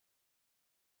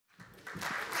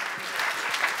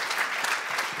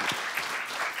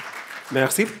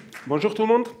Merci. Bonjour tout le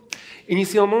monde.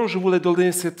 Initialement, je voulais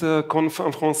donner cette conf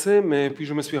en français, mais puis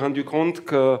je me suis rendu compte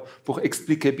que pour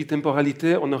expliquer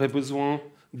bitemporalité, on aurait besoin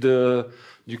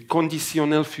du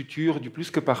conditionnel futur du plus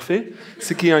que parfait,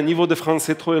 ce qui est un niveau de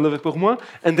français trop élevé pour moi,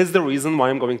 and that's the reason why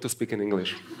I'm going to speak in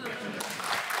English.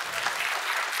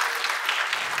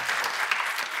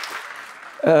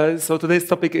 So today's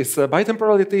topic is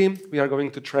bitemporality. We are going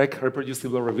to track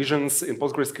reproducible revisions in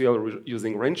PostgreSQL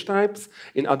using range types.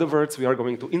 In other words, we are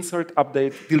going to insert,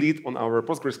 update, delete on our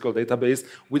PostgreSQL database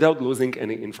without losing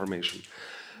any information.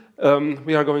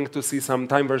 We are going to see some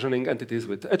time versioning entities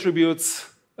with attributes.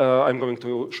 I'm going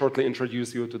to shortly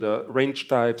introduce you to the range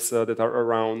types that are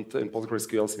around in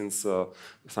PostgreSQL since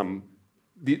some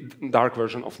dark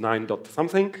version of 9 dot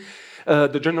something.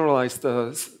 The generalized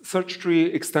search tree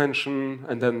extension,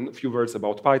 and then a few words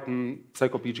about Python,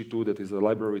 Psycopg2, that is a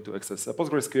library to access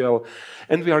PostgreSQL.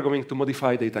 And we are going to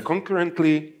modify data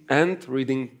concurrently and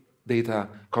reading data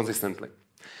consistently.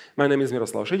 My name is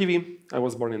Miroslav Šedivý. I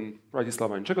was born in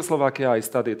Bratislava in Czechoslovakia. I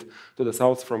studied to the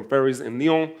south from Paris and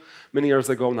Lyon. Many years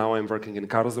ago, now I'm working in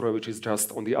Karlsruhe, which is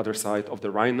just on the other side of the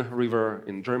Rhine River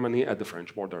in Germany at the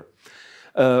French border.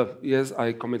 Yes,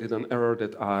 I committed an error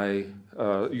that I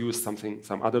used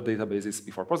some other databases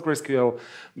before PostgreSQL,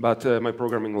 but my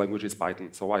programming language is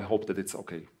Python, so I hope that it's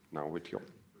okay now with you.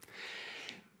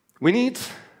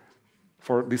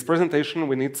 For this presentation,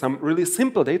 we need some really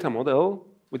simple data model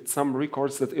with some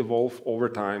records that evolve over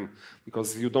time,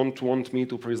 because you don't want me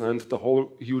to present the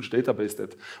whole huge database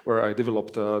where I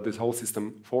developed this whole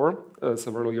system for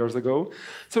several years ago.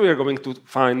 So we are going to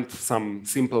find some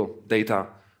simple data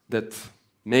that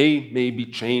maybe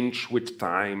change with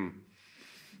time,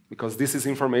 because this is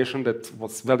information that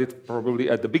was valid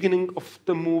probably at the beginning of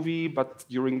the movie, but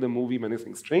during the movie many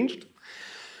things changed.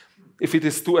 If it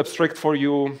is too abstract for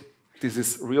you, this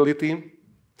is reality.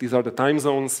 These are the time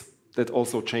zones that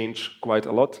also change quite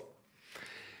a lot.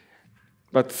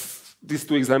 But these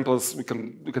two examples, we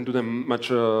can do them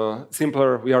much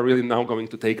simpler. We are really now going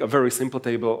to take a very simple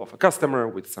table of a customer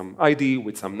with some ID,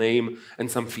 with some name,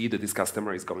 and some fee that this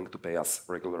customer is going to pay us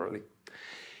regularly.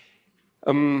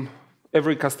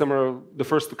 Every customer, the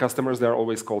first two customers, they are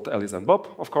always called Alice and Bob,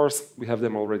 of course. We have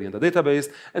them already in the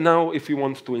database. And now if you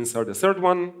want to insert a third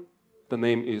one, the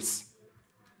name is,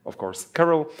 of course,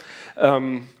 Carol.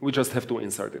 We just have to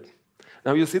insert it.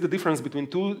 Now you see the difference between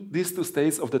these two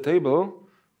states of the table.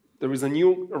 There is a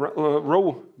new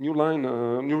row, new line,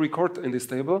 new record in this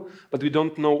table, but we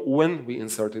don't know when we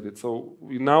inserted it. So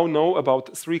we now know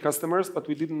about 3 customers, but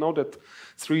we didn't know that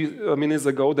 3 minutes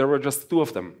ago there were just 2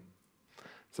 of them.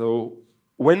 So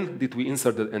when did we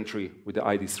insert the entry with the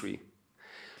ID 3?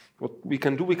 What we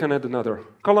can do, we can add another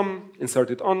column, insert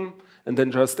it on, and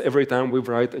then just every time we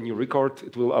write a new record,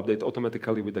 it will update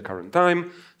automatically with the current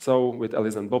time. So with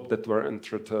Alice and Bob that were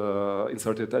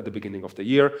inserted at the beginning of the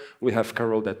year, we have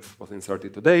Carol that was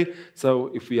inserted today. So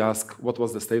if we ask what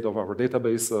was the state of our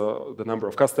database, the number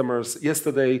of customers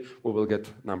yesterday, we will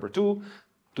get number 2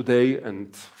 today,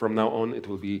 and from now on it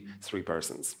will be 3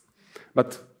 persons.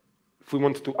 But if we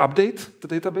want to update the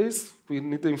database, we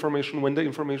need the information when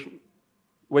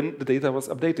the data was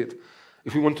updated.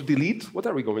 If we want to delete, what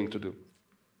are we going to do?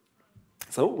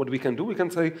 So what we can do, we can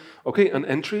say, okay, an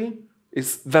entry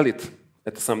is valid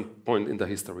at some point in the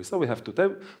history. So we have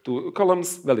 2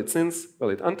 columns, valid since,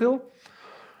 valid until.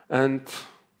 And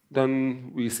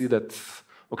then we see that,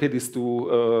 okay, these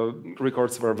 2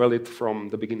 records were valid from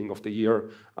the beginning of the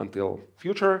year until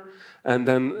future. And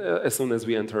then as soon as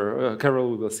we enter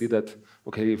Carol, we will see that,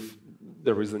 okay, if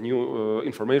there is a new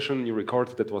information, new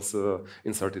record that was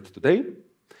inserted today.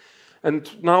 And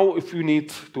now if we need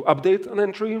to update an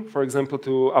entry, for example,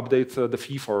 to update the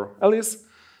fee for Alice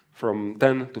from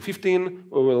 10 to 15,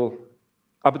 we will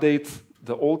update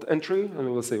the old entry and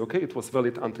we will say, okay, it was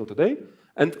valid until today.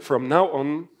 And from now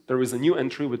on, there is a new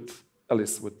entry with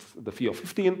Alice with the fee of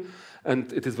 15,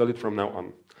 and it is valid from now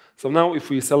on. So now if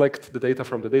we select the data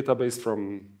from the database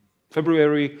from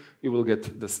February, you will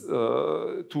get this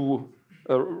 2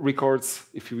 records.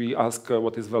 If we ask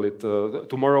what is valid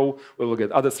tomorrow, we will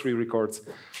get other 3 records.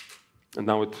 And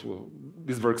now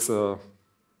this works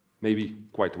maybe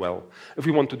quite well. If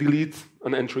we want to delete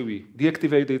an entry, we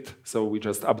deactivate it. So we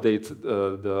just update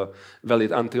the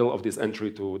valid until of this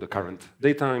entry to the current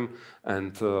datetime.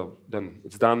 And then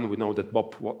it's done. We know that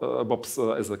Bob's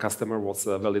as a customer was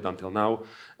valid until now.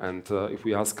 And if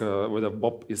we ask whether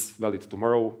Bob is valid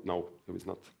tomorrow, no, he is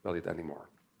not valid anymore.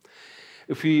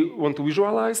 If we want to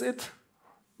visualize it,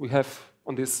 we have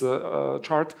on this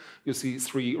chart, you see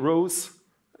 3 rows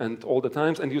and all the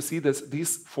times, and you see that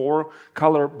these 4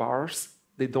 color bars,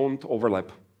 they don't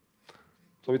overlap.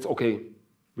 So it's okay.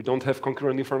 We don't have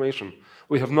concurrent information.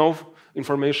 We have no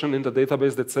information in the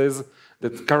database that says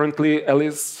that currently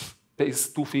Alice pays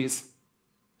 2 fees.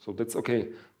 So that's okay.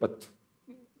 But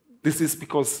this is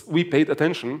because we paid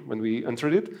attention when we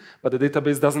entered it, but the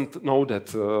database doesn't know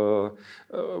that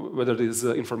whether this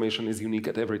information is unique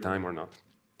at every time or not.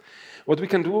 What we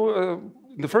can do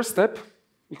in the first step,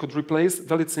 we could replace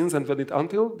valid since and valid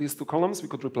until, these 2 columns. We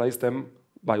could replace them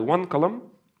by 1 column,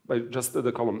 by just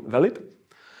the column valid.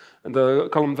 And the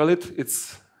column valid,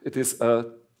 it is a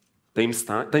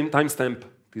timestamp,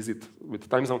 is it with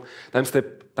time zone,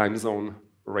 time zone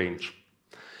range.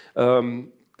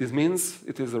 This means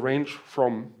it is a range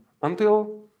from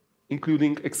until,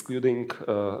 including, excluding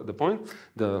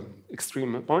the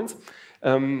extreme points.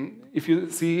 If you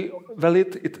see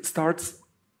valid, it starts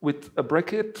with a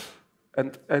bracket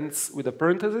and ends with a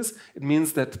parenthesis. It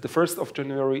means that the 1st of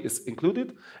January is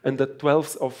included and the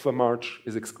 12th of March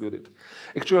is excluded.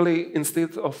 Actually,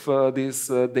 instead of these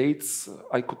dates,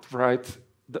 I could write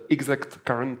the exact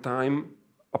current time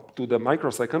up to the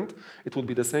microsecond. It would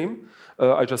be the same.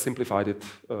 I just simplified it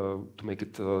to make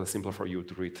it simpler for you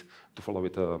to read, to follow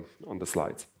it on the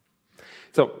slides.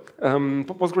 So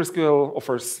PostgreSQL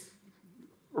offers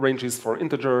ranges for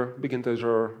integer, big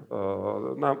integer,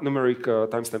 numeric,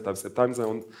 timestamp, time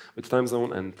zone, with time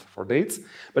zone, and for dates.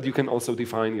 But you can also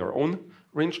define your own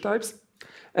range types.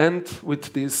 And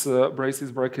with these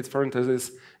braces, brackets,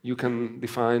 parentheses, you can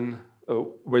define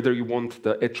whether you want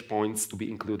the edge points to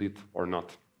be included or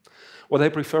not. What I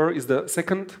prefer is the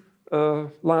second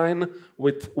line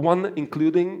with 1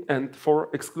 including and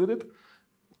 4 excluded.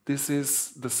 This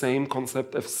is the same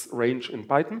concept as range in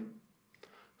Python.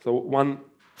 So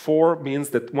 4 means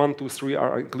that 1, 2, 3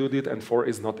 are included and 4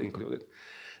 is not included.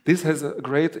 This has a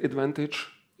great advantage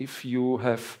if you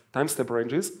have timestamp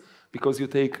ranges, because you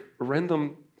take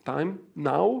random time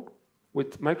now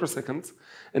with microseconds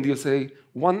and you say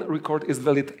 1 record is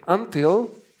valid until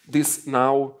this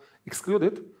now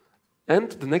excluded,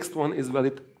 and the next one is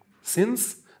valid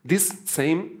since this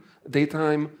same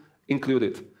datetime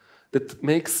included. That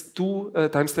makes 2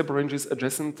 timestamp ranges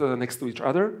adjacent next to each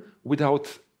other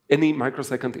without any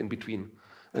microsecond in between.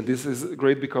 And this is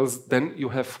great because then you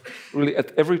have really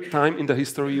at every time in the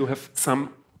history you have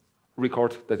some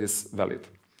record that is valid.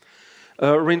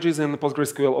 Ranges in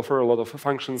PostgreSQL offer a lot of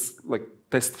functions like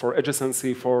test for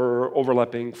adjacency, for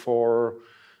overlapping, for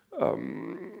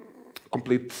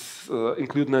complete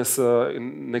includeness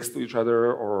next to each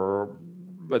other, or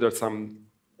whether some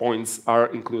points are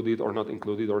included or not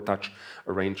included, or touch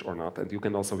a range or not. And you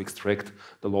can also extract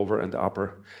the lower and the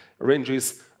upper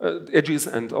ranges, edges,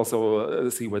 and also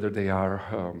see whether they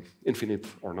are infinite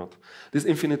or not. This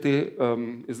infinity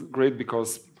is great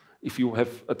because if you have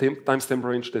a timestamp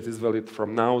range that is valid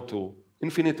from now to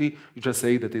infinity, you just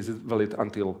say that this is valid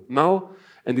until now,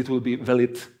 and it will be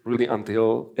valid really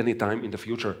until any time in the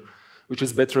future, which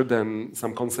is better than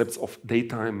some concepts of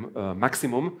datetime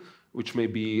maximum, which may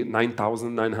be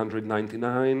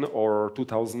 9,999 or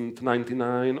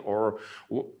 2,099 or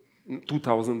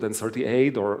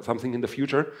 2,038 or something in the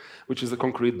future, which is a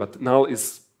concrete, but null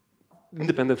is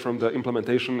independent from the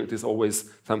implementation. It is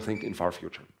always something in far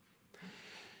future.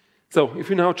 So if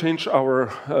we now change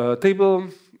our table,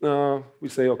 we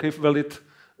say, okay, valid,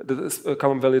 the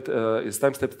column valid is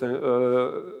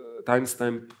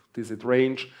timestamp, is it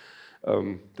range,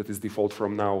 that is default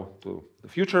from now to the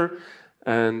future.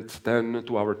 And then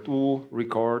to our 2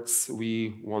 records,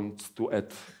 we want to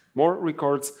add more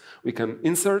records. We can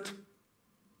insert,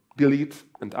 delete,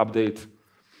 and update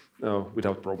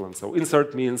without problem. So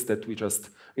insert means that we just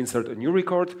insert a new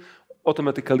record.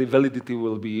 Automatically, validity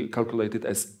will be calculated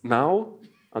as now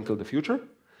until the future.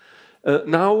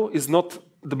 Now is not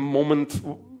the moment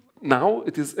now,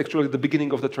 it is actually the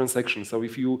beginning of the transaction. So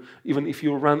even if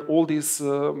you run all these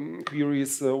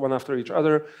queries one after each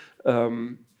other,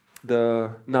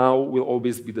 the now will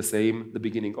always be the same, the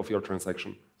beginning of your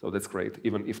transaction. So that's great,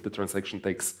 even if the transaction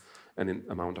takes an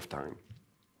amount of time.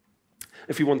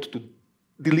 If you want to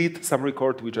delete some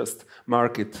record, we just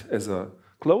mark it as a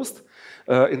closed.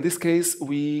 In this case,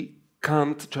 we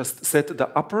can't just set the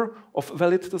upper of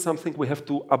valid to something. We have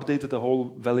to update the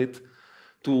whole valid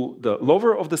to the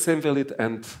lower of the same valid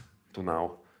and to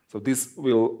now. So this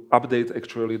will update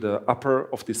actually the upper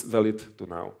of this valid to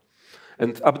now.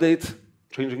 And update,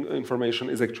 changing information,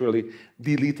 is actually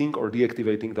deleting or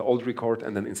deactivating the old record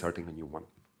and then inserting a new one.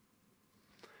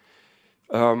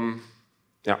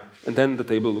 Yeah, and then the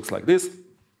table looks like this,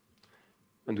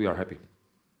 and we are happy.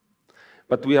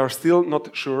 But we are still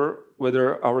not sure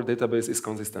whether our database is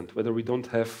consistent, whether we don't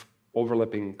have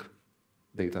overlapping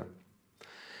data.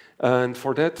 And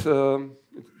for that,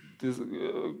 it is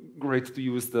great to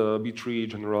use the B-tree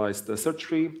generalized search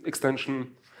tree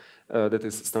extension that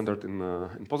is standard in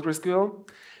PostgreSQL.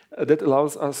 That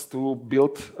allows us to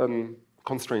build a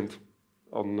constraint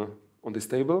on this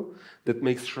table that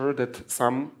makes sure that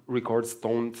some records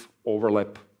don't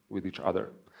overlap with each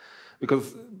other.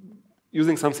 Because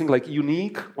using something like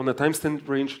unique on a timestamp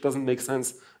range doesn't make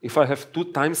sense. If I have two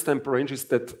timestamp ranges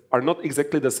that are not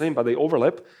exactly the same, but they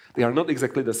overlap, they are not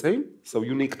exactly the same, so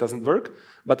unique doesn't work,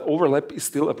 but overlap is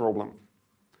still a problem.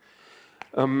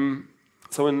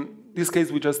 So in this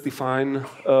case, we just define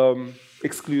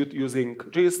exclude using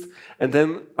gist, and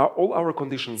then all our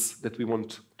conditions that we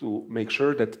want to make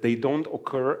sure that they don't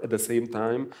occur at the same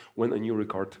time when a new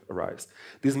record arrives.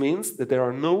 This means that there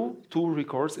are no two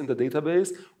records in the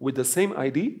database with the same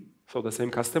ID, so the same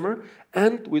customer,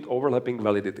 and with overlapping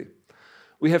validity.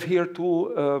 We have here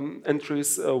two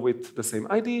entries with the same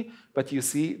ID, but you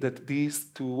see that these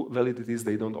two validities,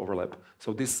 they don't overlap.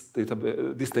 So this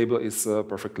table is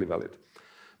perfectly valid.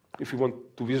 If you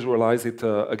want to visualize it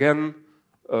again,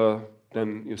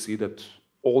 then you see that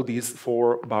all these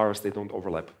 4 bars, they don't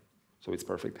overlap. So it's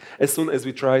perfect. As soon as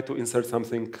we try to insert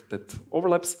something that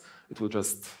overlaps, it will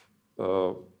just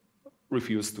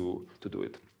refuse to do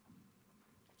it.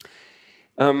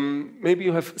 Maybe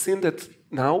you have seen that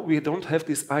now we don't have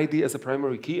this ID as a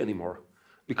primary key anymore,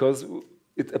 because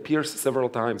it appears several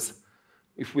times.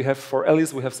 If we have, for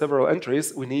Alice, we have several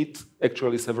entries, we need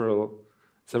actually several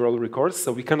records,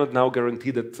 so we cannot now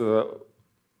guarantee that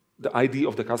the ID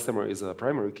of the customer is a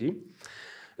primary key,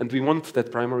 and we want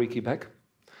that primary key back.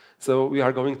 So we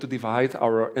are going to divide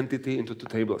our entity into 2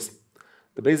 tables.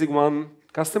 The basic one,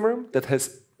 customer, that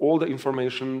has all the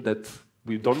information that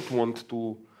we don't want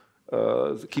to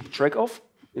keep track of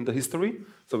in the history.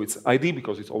 So it's ID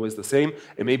because it's always the same,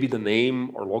 and maybe the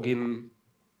name or login,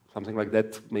 something like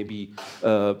that, may be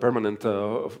permanent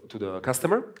to the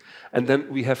customer. And then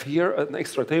we have here an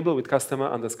extra table with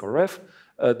customer_ref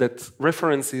that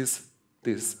references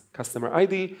this customer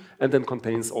ID and then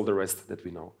contains all the rest that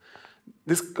we know.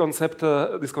 This concept,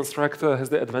 this construct has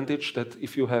the advantage that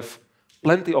if you have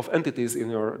plenty of entities in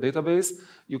your database,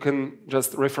 you can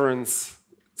just reference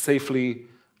safely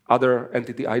other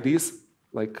entity IDs,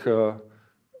 like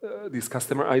this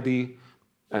customer ID,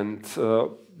 and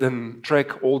then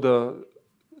track all the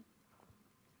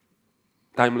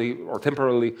timely or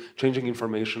temporarily changing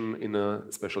information in a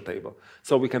special table.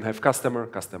 So we can have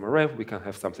customer_ref, we can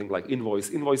have something like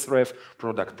invoice_ref,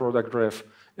 product_ref,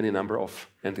 any number of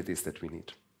entities that we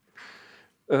need.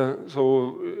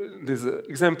 So this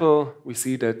example, we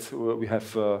see that we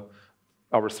have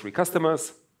our 3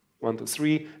 customers, 1, 2,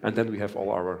 3, and then we have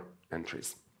all our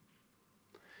entries.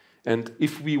 And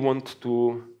if we want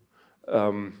to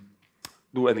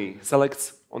do any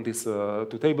selects on these 2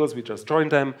 tables, we just join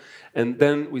them, and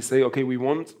then we say, okay, we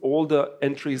want all the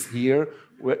entries here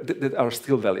that are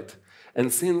still valid.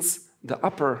 And since the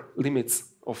upper limits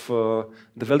of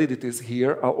the validities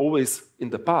here are always in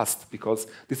the past, because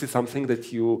this is something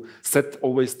that you set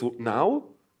always to now,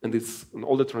 and it's in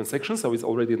all the transactions, so it's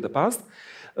already in the past,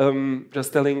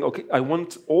 just telling, okay, I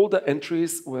want all the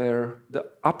entries where the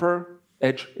upper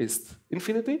edge is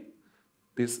infinity,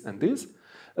 this and this.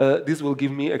 This will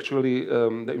give me actually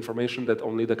the information that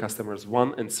only the customers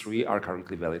 1 and 3 are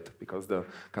currently valid, because the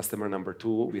customer number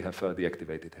 2, we have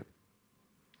deactivated him.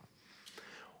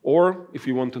 Or if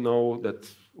you want to know that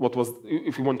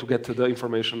if you want to get the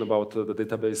information about the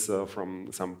database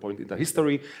from some point in the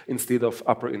history, instead of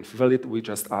upper invalid, we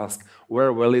just ask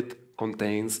where valid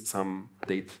contains some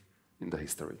date in the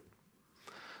history.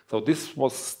 So this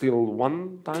was still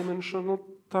one-dimensional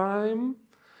time.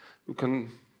 You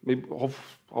can maybe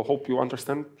I hope you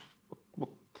understand.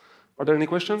 Are there any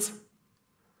questions?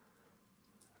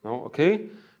 No? Okay.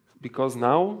 Because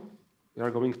now we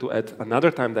are going to add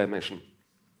another time dimension.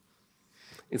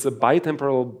 It's a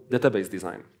bitemporal database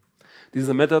design. This is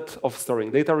a method of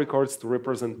storing data records to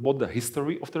represent both the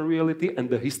history of the reality and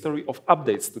the history of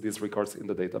updates to these records in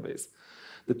the database.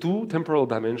 The 2 temporal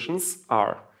dimensions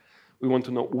are, we want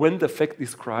to know when the fact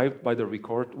described by the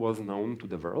record was known to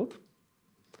the world,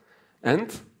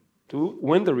 and 2,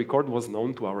 when the record was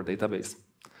known to our database.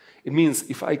 It means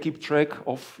if I keep track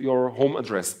of your home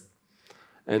address,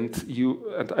 and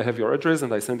I have your address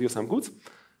and I send you some goods,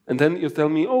 and then you tell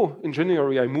me, oh, in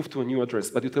January I moved to a new address,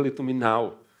 but you tell it to me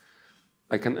now.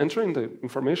 I can enter in the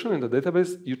information in the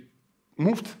database, you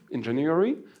moved in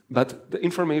January, but the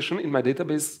information in my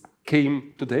database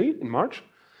came today, in March,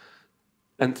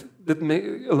 and that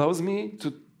allows me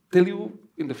to tell you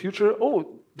in the future,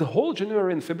 oh, the whole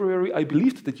January and February, I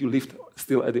believed that you lived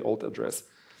still at the old address.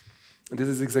 And this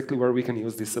is exactly where we can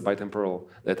use this bitemporal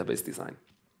database design.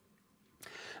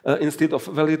 Instead of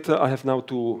valid, I have now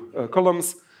two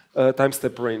columns, time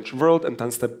step range world and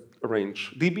time step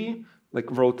range DB,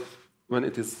 like world when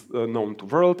it is known to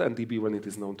world and DB when it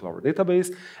is known to our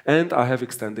database. And I have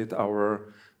extended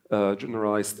our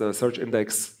generalized search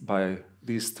index by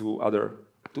these two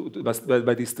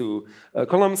by these two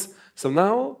columns. So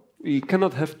now we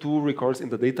cannot have two records in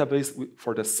the database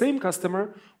for the same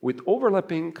customer with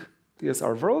overlapping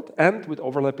TSR world and with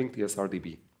overlapping TSR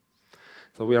DB.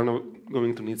 So we are now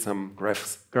going to need some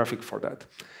graphic for that.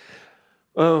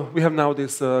 We have now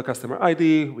this customer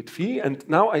ID with fee, and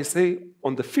now I say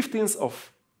on the 15th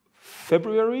of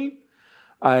February,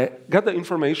 I got the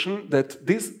information that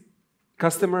this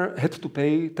customer had to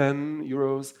pay 10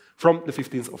 euros from the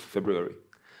 15th of February.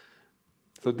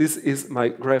 So this is my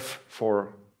graph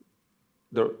for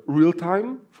the real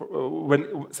time,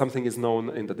 when something is known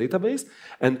in the database,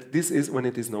 and this is when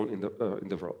it is known in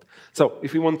the world. So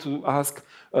if we want to ask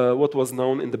what was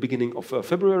known in the beginning of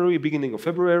February,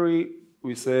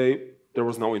 we say there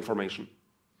was no information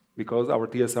because our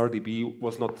TSR DB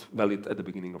was not valid at the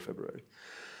beginning of February.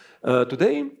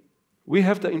 Today, we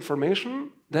have the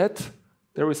information that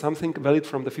there is something valid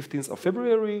from the 15th of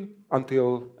February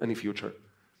until any future.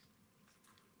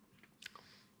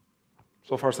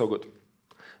 So far, so good.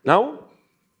 Now,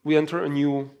 we enter a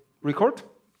new record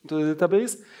into the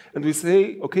database, and we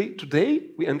say, okay, today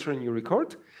we enter a new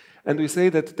record, and we say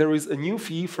that there is a new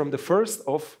fee from the 1st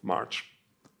of March.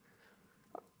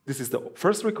 This is the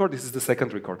first record, this is the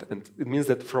second record, and it means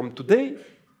that from today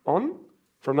on,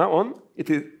 from now on,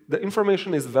 the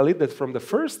information is valid that from the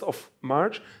 1st of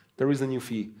March, there is a new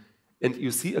fee, and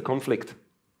you see a conflict.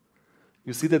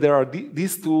 You see that there are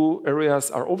these two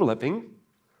areas are overlapping,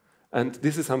 and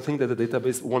this is something that the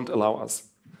database won't allow us.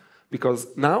 Because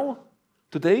now,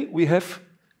 today, we have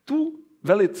two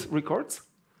valid records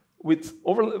with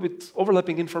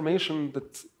overlapping information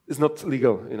that is not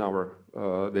legal in our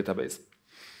database.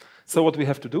 So what we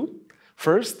have to do?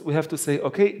 First, we have to say,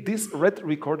 okay, this red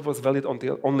record was valid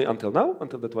only until now,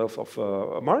 until the 12th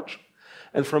of March.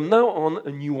 And from now on,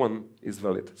 a new one is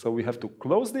valid. So we have to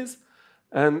close this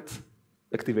and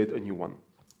activate a new one.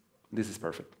 This is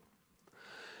perfect.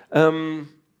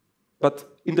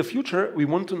 But in the future, we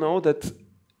want to know that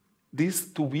these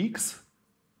 2 weeks,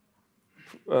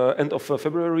 end of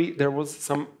February, there was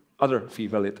some other fee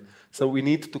valid. So we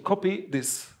need to copy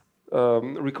this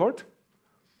record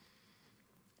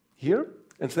here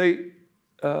and say,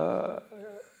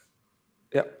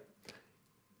 yeah,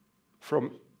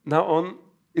 from now on,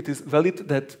 it is valid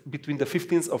that between the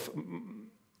 15th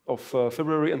of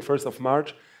February and 1st of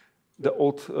March, the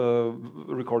old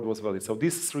record was valid. So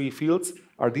these three fields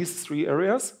are these three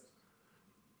areas,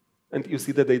 and you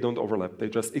see that they don't overlap. They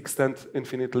just extend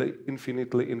infinitely,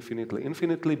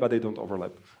 but they don't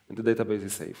overlap, and the database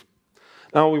is safe.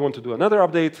 Now we want to do another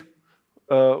update.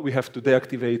 We have to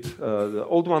deactivate the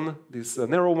old one, this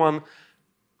narrow one.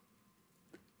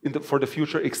 For the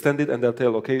future, extend it, and they'll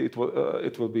tell, okay, it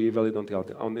will be valid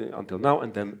until now,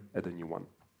 and then add a new one.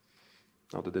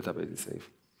 Now the database is safe.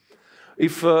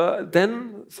 If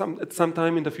then, at some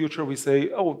time in the future, we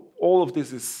say, oh, all of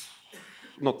this is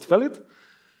not valid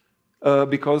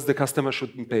because the customer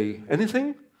shouldn't pay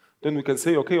anything, then we can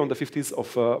say, okay, on the 15th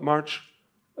of March,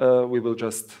 we will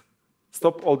just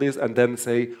stop all this and then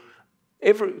say,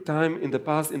 every time in the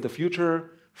past, in the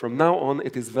future, from now on,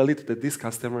 it is valid that this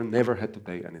customer never had to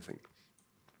pay anything.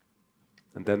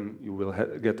 And then you will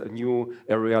get a new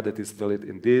area that is valid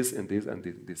in this, and this, and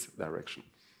this direction.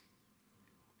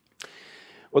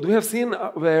 What we have seen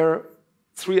were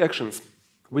three actions.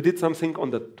 We did something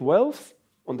on the 12th,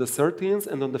 on the 13th,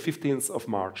 and on the 15th of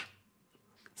March.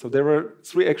 So there were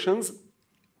three actions,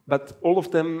 but all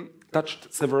of them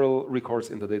touched several records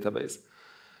in the database.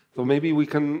 So maybe we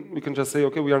can just say,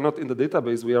 okay, we are not in the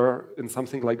database, we are in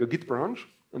something like a Git branch,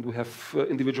 and we have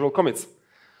individual commits.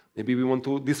 Maybe we want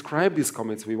to describe these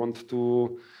commits, we want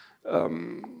to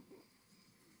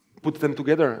put them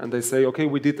together, and they say, okay,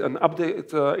 we did an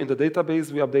update in the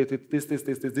database, we updated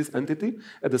this entity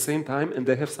at the same time, and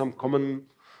they have some common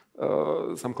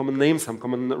name, some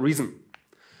common reason.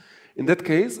 In that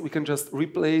case, we can just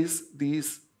replace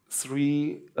these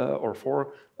three or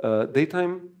four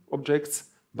datetime objects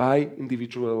by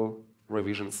individual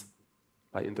revisions,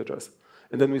 by integers.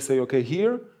 And then we say, okay,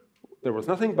 here there was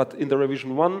nothing, but in the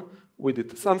revision 1, we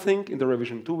did something, in the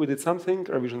revision 2, we did something,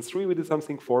 revision 3, we did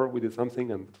something, 4, we did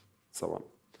something, and so on.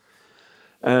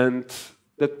 And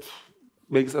that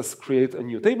makes us create a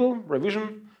new table,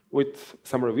 revision, with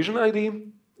some revision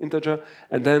ID, integer,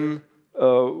 and then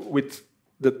with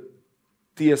the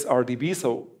TSRDB,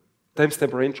 so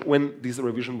timestamp range when this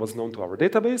revision was known to our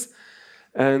database.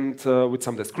 and with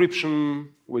some description,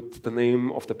 with the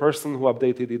name of the person who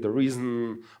updated it, the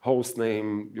reason, host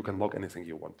name. You can log anything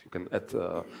you want. You can add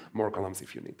more columns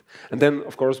if you need. And then,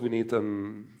 of course, we need a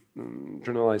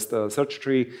generalized search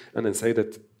tree, and then say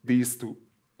that these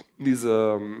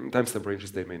timestamp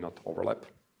ranges, they may not overlap.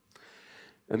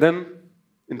 And then,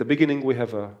 in the beginning, we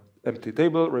have an empty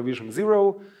table, revision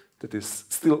 0, that is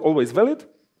still always valid.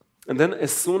 And then,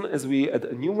 as soon as we add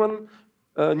a new one,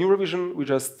 new revision, we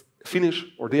just finish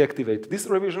or deactivate this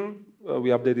revision. We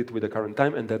update it with the current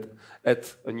time, and that add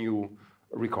a new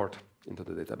record into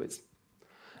the database.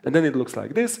 And then it looks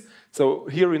like this. So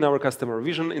here in our customer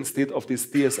revision, instead of this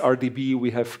tsrdb,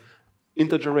 we have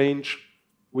integer range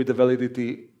with the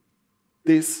validity.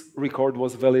 This record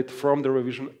was valid from the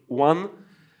revision 1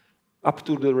 up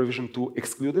to the revision 2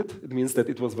 excluded. It means that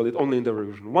it was valid only in the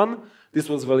revision 1. This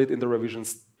was valid in the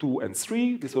revisions 2 and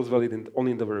 3. This was valid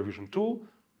only in the revision 2,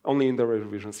 only in the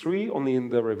revision 3, only in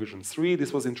the revision 3.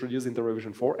 This was introduced in the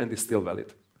revision 4 and is still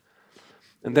valid.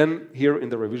 And then here in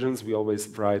the revisions, we always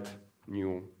write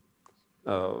new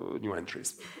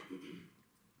entries.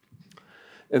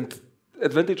 And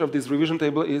advantage of this revision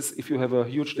table is if you have a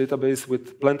huge database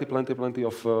with plenty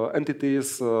of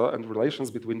entities and relations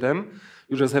between them,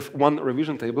 you just have one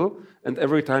revision table, and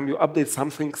every time you update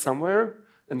something somewhere,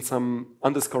 and some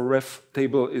 _ref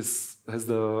table has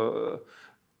the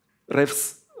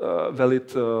refs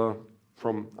valid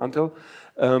from until,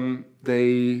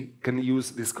 they can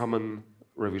use this common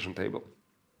revision table.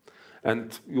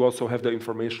 And you also have the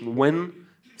information when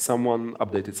someone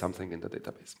updated something in the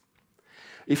database.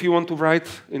 If you want to write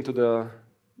into the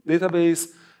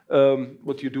database,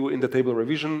 what you do in the table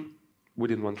revision,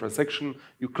 within one transaction,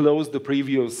 you close the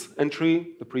previous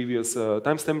entry, the previous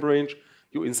timestamp range,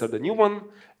 you insert a new one,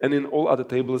 and in all other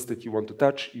tables that you want to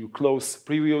touch, you close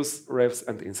previous refs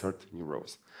and insert new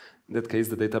rows. In that case,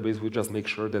 the database will just make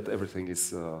sure that everything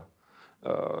is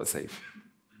safe.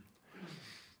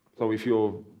 So if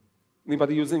you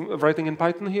anybody writing in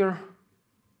Python here?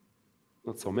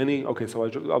 Not so many. Okay, so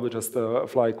I will just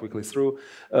fly quickly through.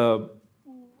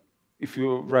 If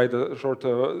you write a short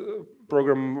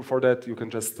program for that, you can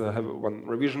just have one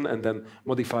revision and then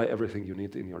modify everything you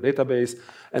need in your database,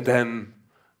 and then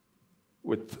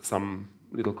with some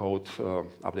little code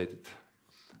update it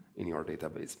in your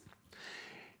database.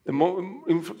 The more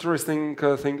interesting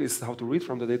thing is how to read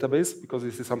from the database, because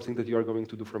this is something that you are going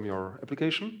to do from your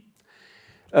application.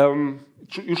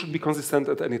 You should be consistent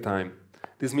at any time.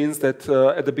 This means that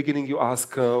at the beginning you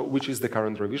ask which is the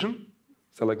current revision,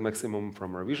 select maximum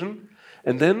from revision,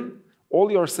 and then all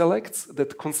your selects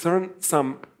that concern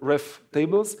some ref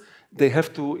tables, they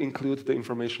have to include the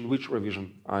information which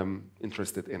revision I'm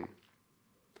interested in.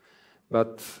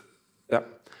 But yeah,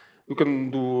 you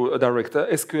can do a direct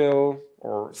SQL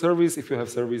or service. If you have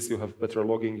service, you have better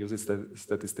logging, uses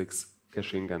statistics,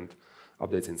 caching, and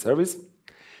updates in service.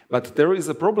 But there is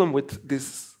a problem with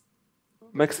this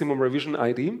maximum revision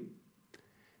ID,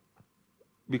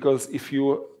 because if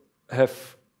you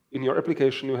have in your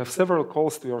application, you have several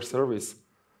calls to your service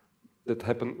that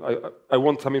happen. I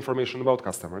want some information about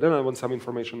customer, then I want some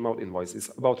information about invoices,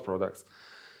 about products.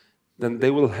 Then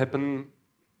they will happen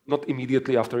not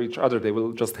immediately after each other. They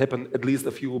will just happen at least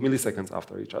a few milliseconds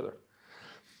after each other.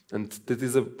 And that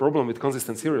is a problem with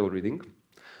consistent serial reading,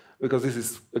 because this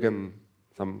is, again,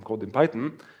 some code in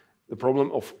Python. The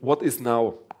problem of what is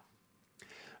now.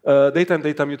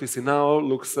 Datetime UTC now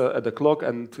looks at the clock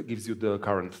and gives you the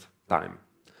current time.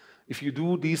 If you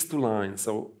do these two lines,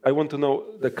 so I want to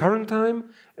know the current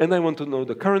time, and I want to know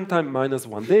the current time minus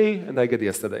 1 day, and I get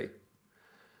yesterday.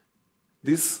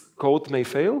 This code may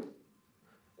fail,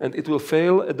 and it will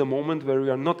fail at the moment where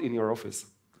you are not in your office.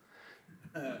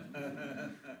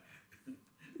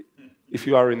 If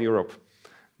you are in Europe.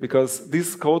 Because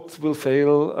this code will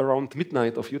fail around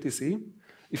midnight of UTC.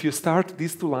 If you start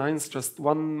these two lines just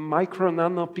 1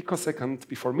 micro-nano picosecond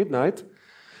before midnight,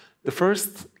 the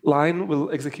first line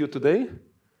will execute today,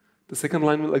 the second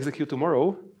line will execute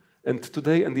tomorrow, and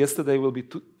today and yesterday will be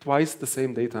twice the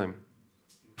same daytime.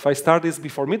 If I start this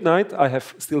before midnight, I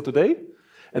have still today,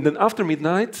 and then after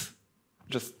midnight,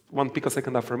 just 1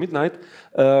 picosecond after midnight,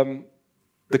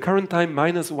 the current time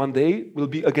minus 1 day will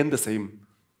be again the same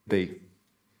day.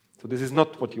 So this is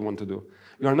not what you want to do.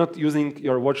 You are not using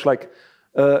your watch like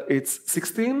it's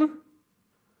 16,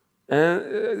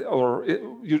 or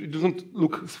you don't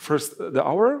look first the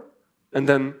hour and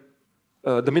then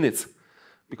the minutes.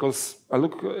 Because I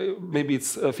look, maybe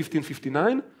it's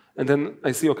 15:59, and then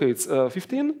I see, okay, it's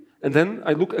 15, and then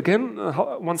I look again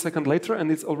 1 second later,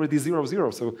 and it's already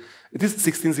 00. So it is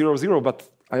 16:00, but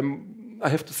I'm I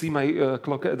have to see my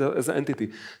clock as an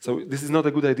entity. So this is not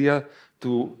a good idea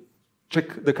to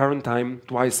check the current time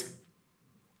twice.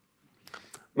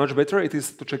 Much better it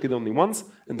is to check it only once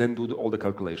and then do all the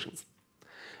calculations.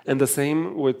 And the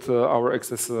same with our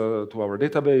access to our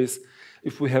database.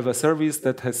 If we have a service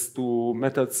that has two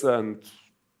methods, and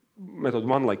method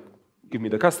one, like give me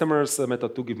the customers,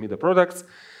 method two, give me the products,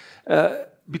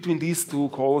 between these two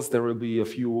calls there will be a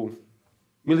few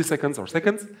milliseconds or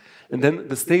seconds, and then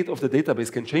the state of the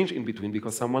database can change in between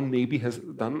because someone maybe has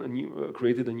done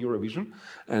created a new revision,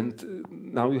 and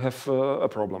now you have a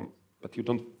problem, but you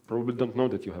probably don't know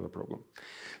that you have a problem.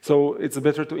 So it's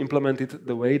better to implement it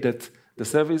the way that the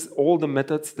service, all the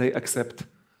methods, they accept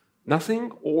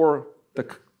nothing or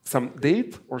some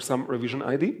date or some revision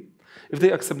ID. If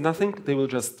they accept nothing, they will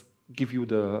just give you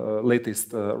the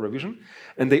latest revision,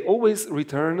 and they always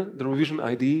return the revision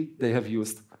ID they have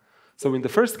used. So in the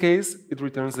first case, it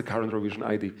returns the current revision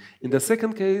ID. In the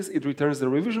second case, it returns the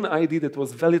revision ID that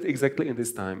was valid exactly in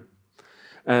this time.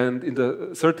 And in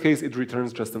the third case, it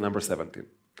returns just the number 17.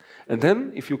 And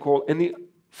then, if you call any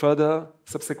further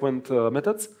subsequent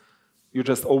methods, you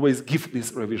just always give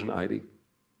this revision ID.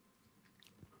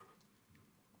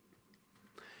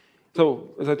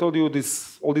 So, as I told you,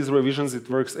 all these revisions, it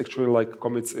works actually like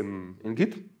commits in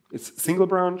Git. It's single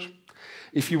branch.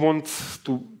 If you want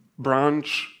to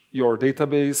branch your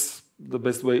database, the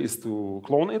best way is to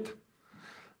clone it,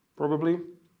 probably.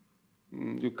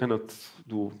 You cannot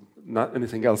do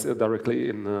anything else directly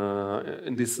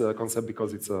in this concept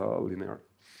because it's linear.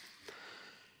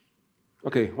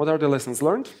 Okay, what are the lessons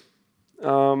learned?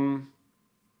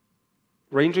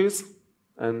 Ranges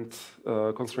and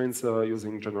constraints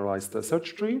using generalized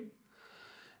search tree.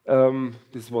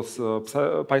 This was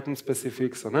Python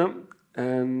specifics,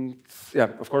 and yeah,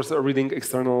 of course, reading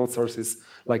external sources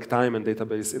like time and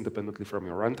database independently from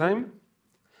your runtime.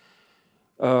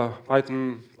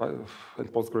 Python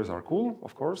and Postgres are cool,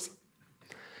 of course.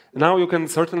 Now you can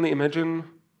certainly imagine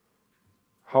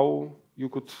how you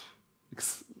could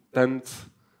extend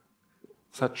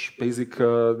such basic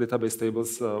database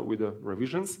tables with the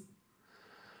revisions.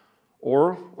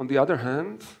 Or, on the other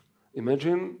hand,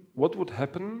 imagine what would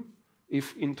happen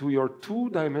if into your 2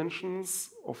 dimensions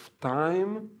of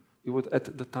time you would add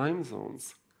the time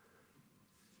zones.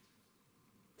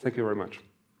 Thank you very much.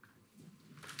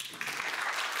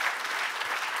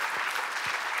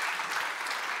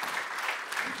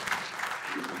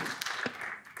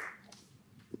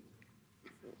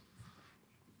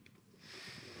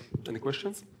 Any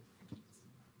questions?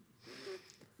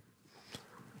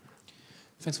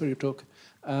 Thanks for your talk.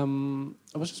 I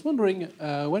was just wondering,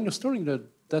 when you're storing the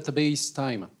database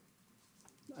time,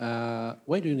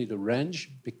 why do you need a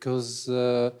range? Because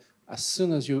as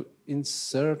soon as you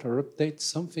insert or update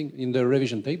something in the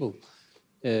revision table,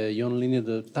 you only need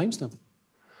the timestamp,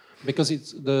 because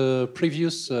it's the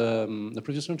previous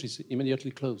range is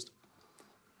immediately closed.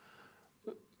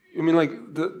 You mean like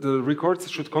the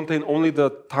records should contain only the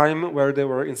time where they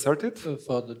were inserted?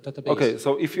 For the database. Okay,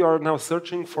 so if you are now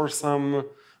searching for some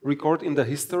record in the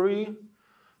history,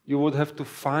 you would have to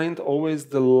find always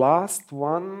the last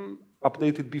one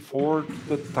updated before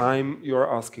the time you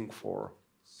are asking for.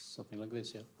 Something like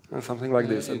this, yeah. Something like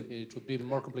this. It would be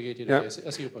more complicated, yeah. I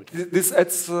see your point. This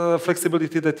adds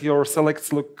flexibility that your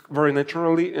selects look very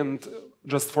naturally, and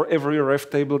just for every ref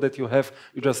table that you have,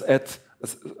 you just add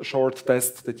a short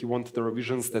test that you want the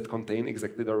revisions that contain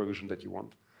exactly the revision that you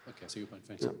want. Okay, I see your point,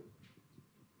 thanks. Yeah.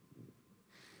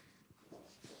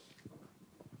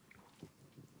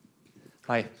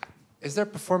 Hi. Is there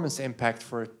performance impact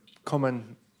for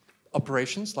common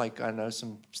operations, like, I know,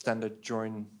 some standard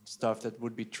join stuff that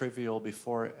would be trivial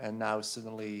before and now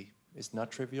suddenly is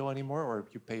not trivial anymore, or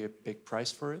you pay a big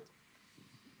price for it?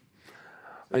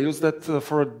 I use that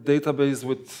for a database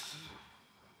with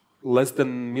less than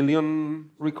 1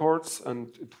 million records, and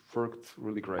it worked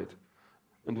really great.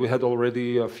 And we had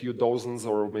already a few dozens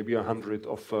or maybe 100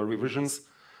 of revisions,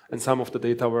 and some of the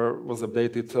data was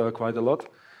updated quite a lot.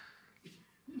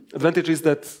 Advantage is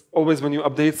that always when you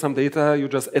update some data, you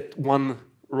just add one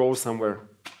row somewhere.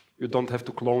 You don't have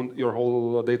to clone your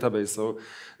whole database. So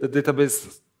the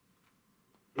database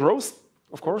grows,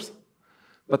 of course,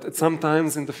 but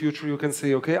sometimes in the future you can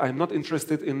say, okay, I'm not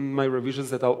interested in my revisions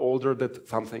that are older than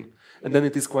something. And then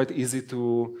it is quite easy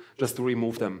to just to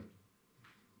remove them.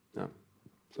 Yeah.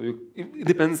 So it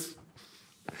depends.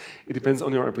 It depends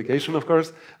on your application, of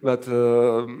course, but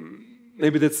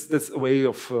maybe that's a way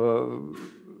of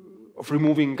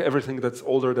removing everything that's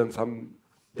older than some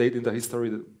date in the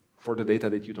history for the data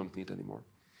that you don't need anymore.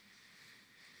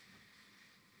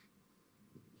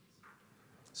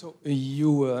 So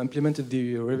you implemented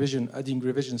the revision, adding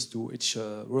revisions to each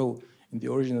row in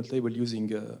the original table using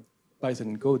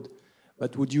Python code.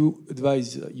 But would you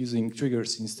advise using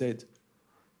triggers instead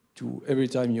to every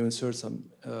time you insert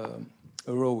a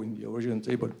row in the original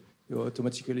table, you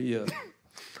automatically...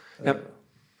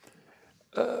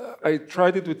 I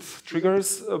tried it with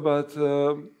triggers, but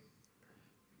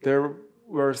there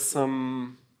were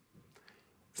some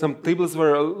tables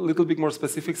were a little bit more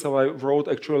specific, so I wrote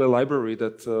actually a library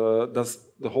that does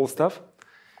the whole stuff,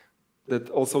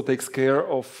 that also takes care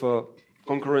of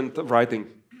concurrent writing.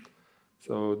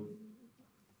 So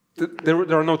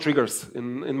there are no triggers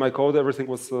in my code. Everything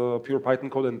was pure Python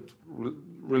code, and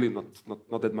really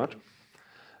not that much.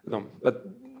 No, but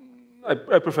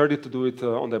I preferred it to do it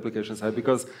on the application side,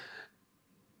 because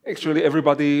actually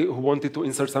everybody who wanted to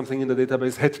insert something in the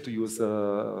database had to use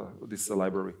this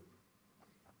library.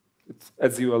 It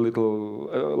adds you a little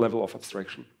level of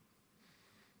abstraction.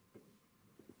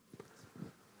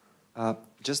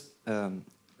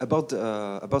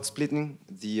 About splitting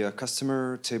the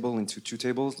customer table into two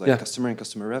tables, like customer and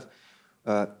customer ref.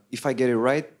 If I get it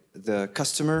right, the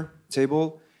customer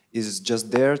table is just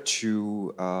there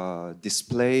to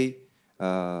display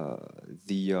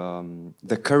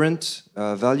the current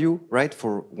value, right,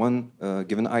 for one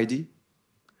given ID?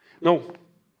 No.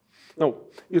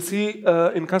 You see,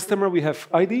 in customer we have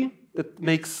ID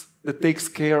that takes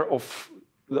care of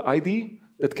the ID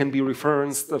that can be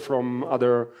referenced from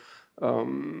other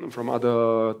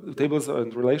tables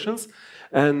and relations.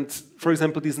 And for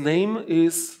example, this name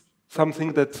is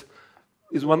something that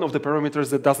is one of the parameters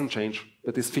that doesn't change,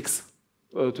 that is fixed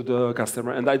to the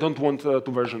customer, and I don't want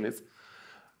to version it.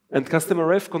 And customer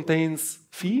ref contains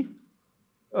fee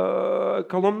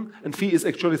column, and fee is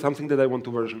actually something that I want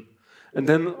to version. And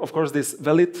then, of course, this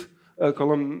valid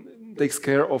column takes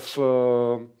care of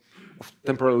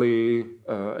temporarily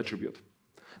attribute.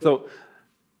 So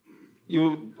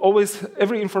you always,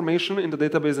 every information in the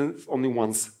database is only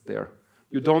once there.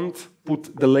 You don't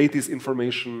put the latest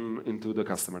information into the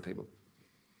customer table.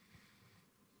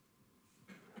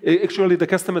 Actually, the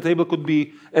customer table could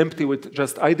be empty with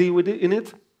just ID in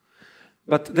it,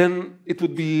 but then it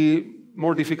would be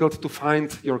more difficult to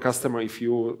find your customer if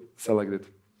you select it,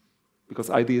 because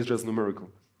ID is just numerical.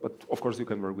 But of course, you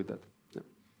can work with that. Yeah.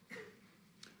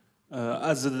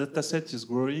 As the dataset is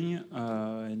growing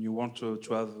and you want to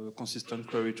have a consistent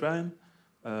query time,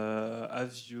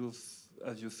 have you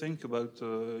think about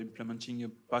implementing a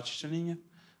partitioning,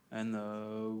 and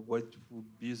what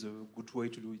would be the good way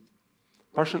to do it?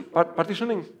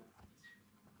 Partitioning?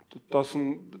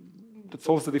 That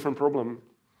solves a different problem.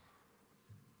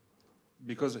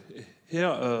 Because here,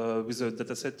 with the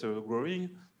dataset growing,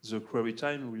 the query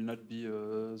time will not be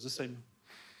the same.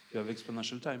 You have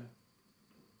exponential time.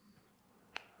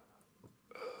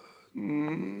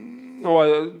 No,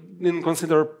 I didn't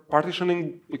consider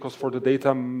partitioning, because for the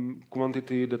data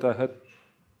quantity that I had,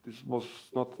 this was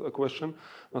not a question,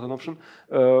 not an option.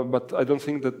 But I don't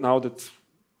think that now that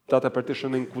data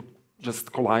partitioning could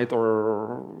just collide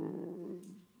or...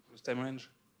 With time range?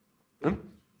 Hmm?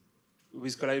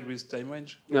 With collide with time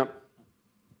range? Yeah.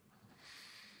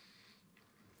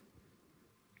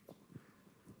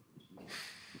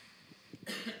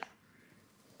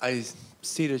 I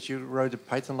see that you wrote a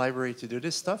Python library to do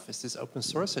this stuff. Is this open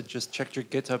source? I just checked your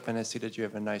GitHub and I see that you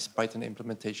have a nice Python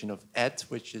implementation of ed,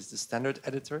 which is the standard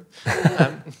editor,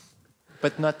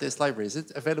 but not this library. Is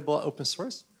it available open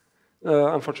source?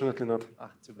 Unfortunately not.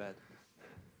 Ah, too bad.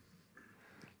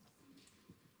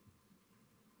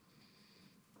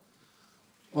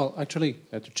 Well, actually,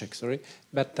 I have to check, sorry.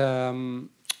 But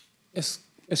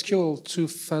SQL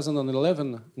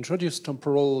 2011 introduced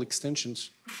temporal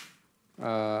extensions.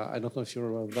 I don't know if you're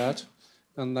aware of that.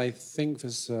 And I think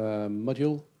there's a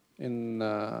module in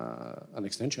an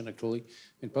extension, actually,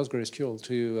 in PostgreSQL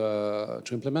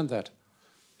to implement that.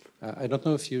 I don't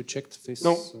know if you checked this.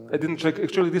 No, I didn't check.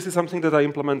 Actually, this is something that I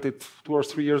implemented 2 or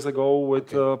 3 years ago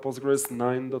with Postgres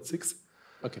 9.6.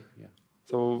 Okay, yeah.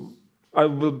 So I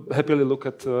will happily look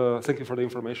at, thank you for the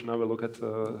information, I will look at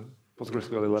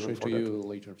PostgreSQL 11 I'll show it to you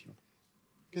later if you want.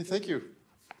 Okay, thank you.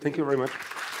 Thank you very much.